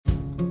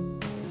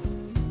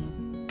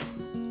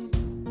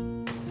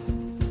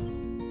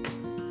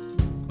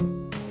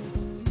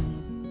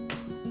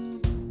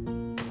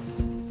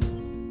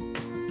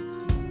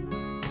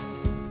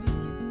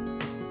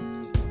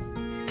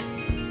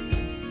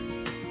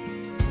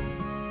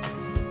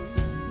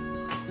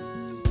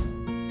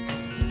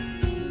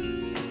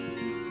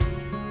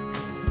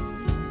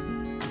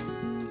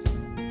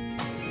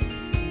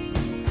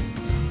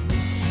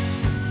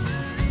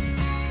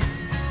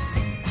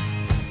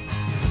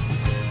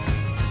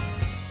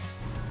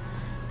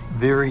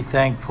Very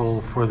thankful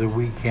for the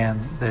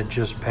weekend that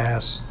just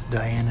passed.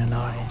 Diane and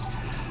I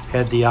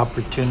had the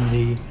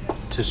opportunity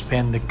to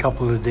spend a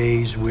couple of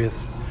days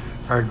with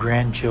our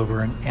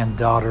grandchildren and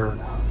daughter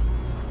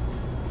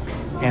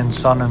and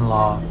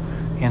son-in-law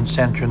in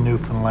Central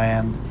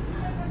Newfoundland,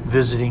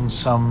 visiting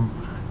some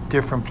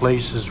different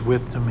places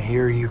with them.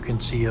 Here you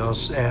can see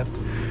us at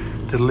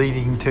the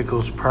Leading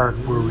Tickles Park,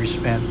 where we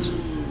spent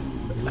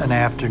an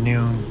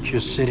afternoon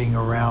just sitting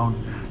around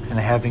and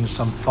having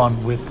some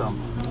fun with them.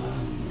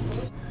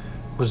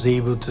 Was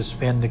able to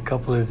spend a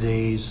couple of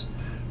days,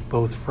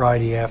 both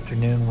Friday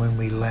afternoon when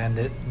we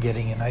landed,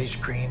 getting an ice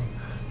cream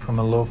from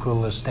a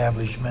local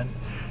establishment,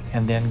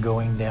 and then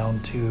going down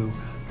to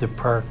the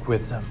park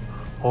with them.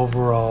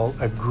 Overall,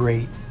 a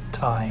great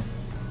time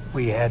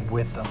we had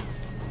with them.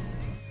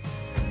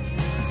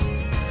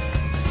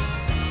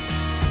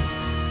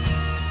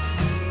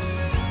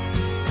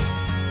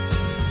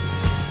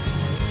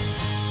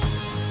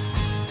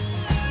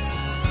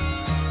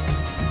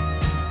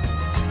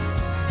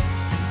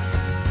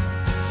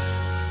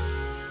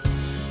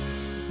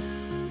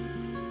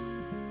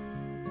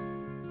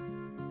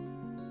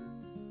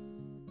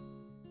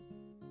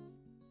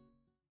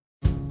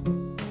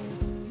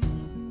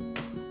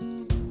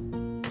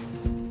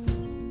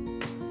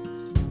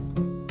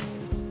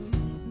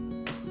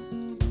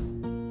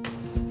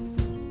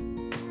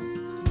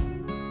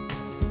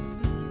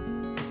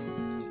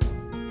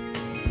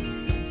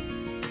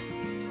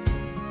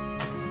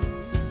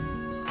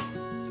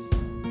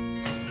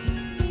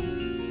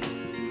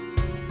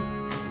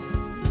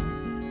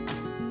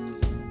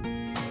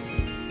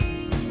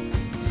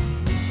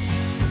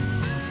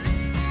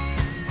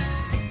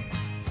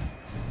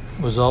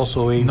 Was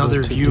also able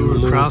Another to view do a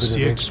little across bit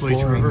the of Exploits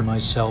exploring River.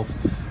 myself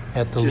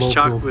at the Just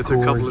local talked with a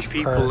couple of gorge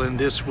people, park, and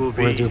this will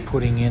where they're be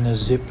putting in a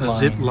zip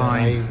line that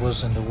I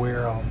wasn't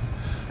aware of.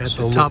 at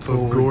So the top look of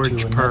forward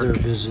Gorge to another Park.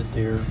 visit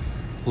there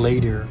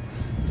later,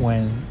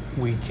 when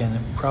we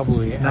can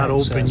probably Not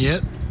access open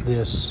yet,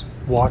 this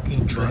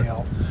walking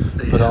trail,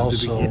 They but have the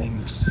also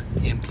beginnings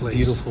in place.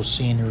 beautiful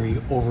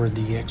scenery over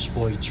the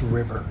Exploits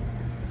River.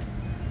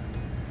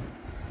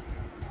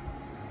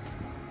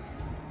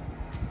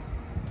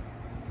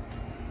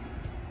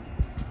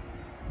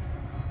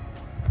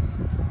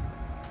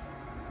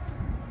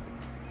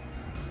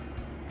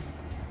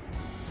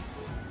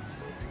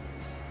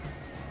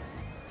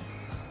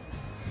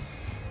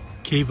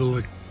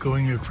 Cable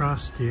going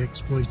across the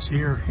Exploits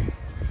here.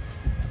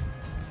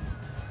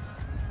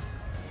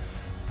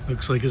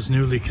 Looks like it's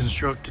newly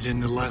constructed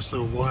in the last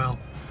little while.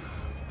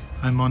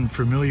 I'm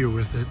unfamiliar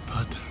with it,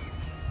 but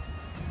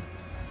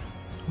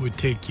would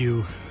take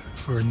you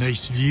for a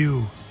nice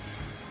view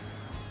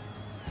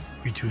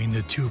between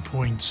the 2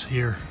 points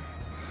here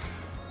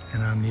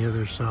and on the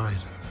other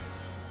side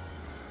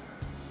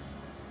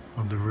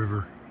of the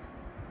river.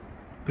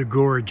 The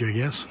gorge, I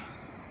guess.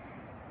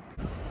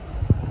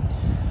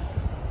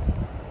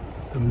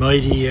 The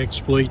mighty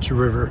Exploits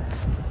River.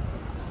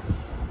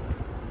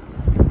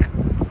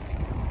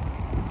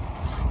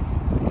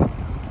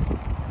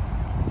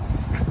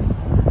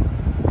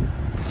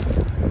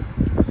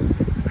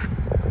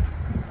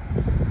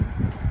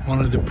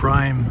 One of the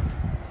prime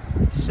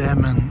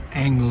salmon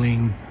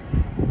angling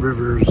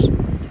rivers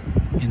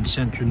in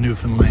Central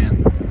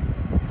Newfoundland.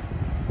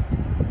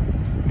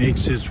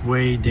 Makes its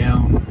way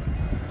down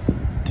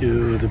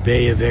to the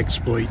Bay of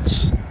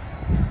Exploits.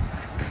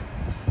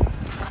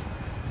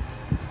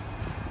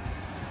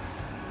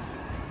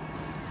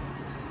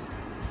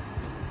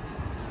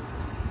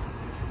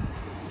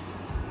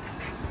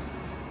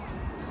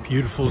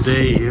 Beautiful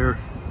day here,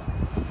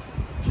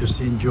 just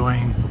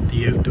enjoying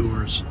the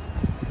outdoors.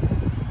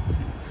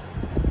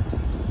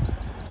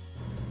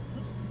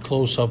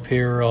 Close up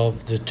here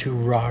of the two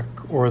rock,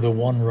 or the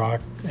one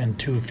rock and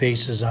two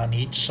faces on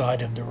each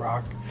side of the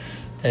rock,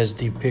 as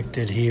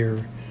depicted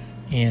here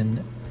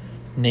in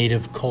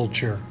native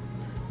culture.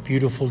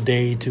 Beautiful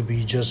day to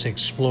be just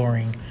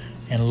exploring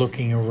and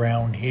looking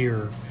around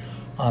here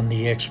on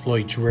the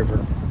Exploits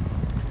River.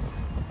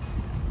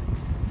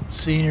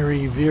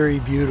 Scenery very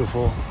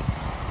beautiful,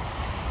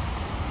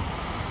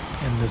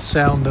 and the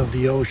sound of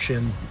the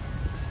ocean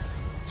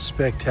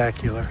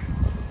spectacular.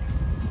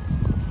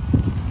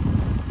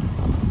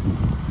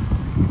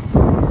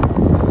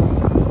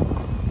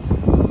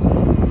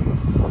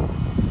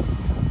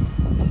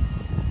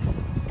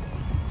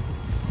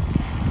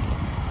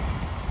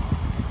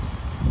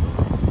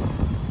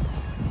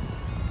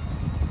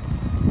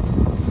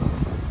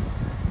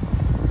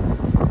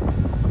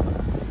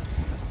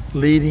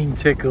 Leading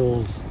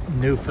Tickles,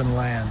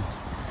 Newfoundland.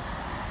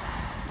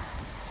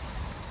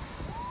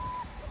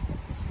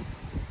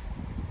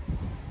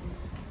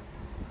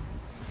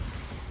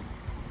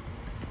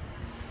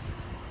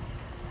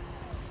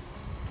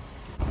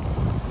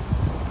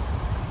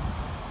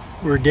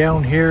 We're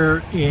down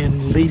here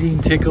in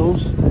Leading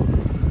Tickles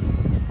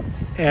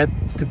at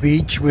the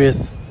beach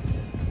with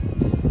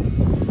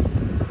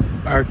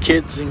our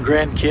kids and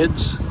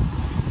grandkids.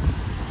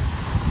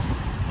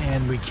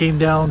 And we came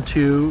down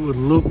to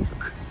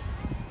look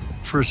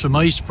for some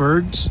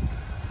icebergs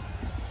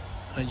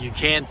You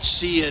can't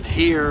see it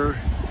here,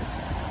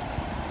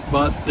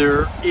 but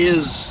there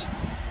is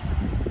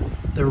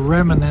the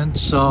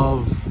remnants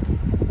of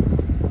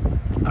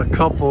a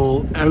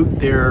couple out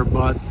there,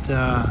 but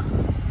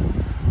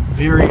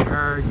very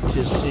hard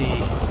to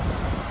see.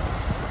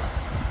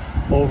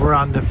 Over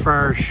on the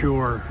far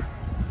shore,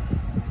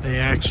 they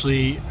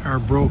actually are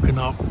broken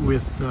up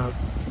with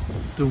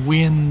the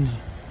wind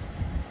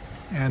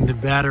and the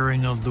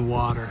battering of the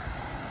water.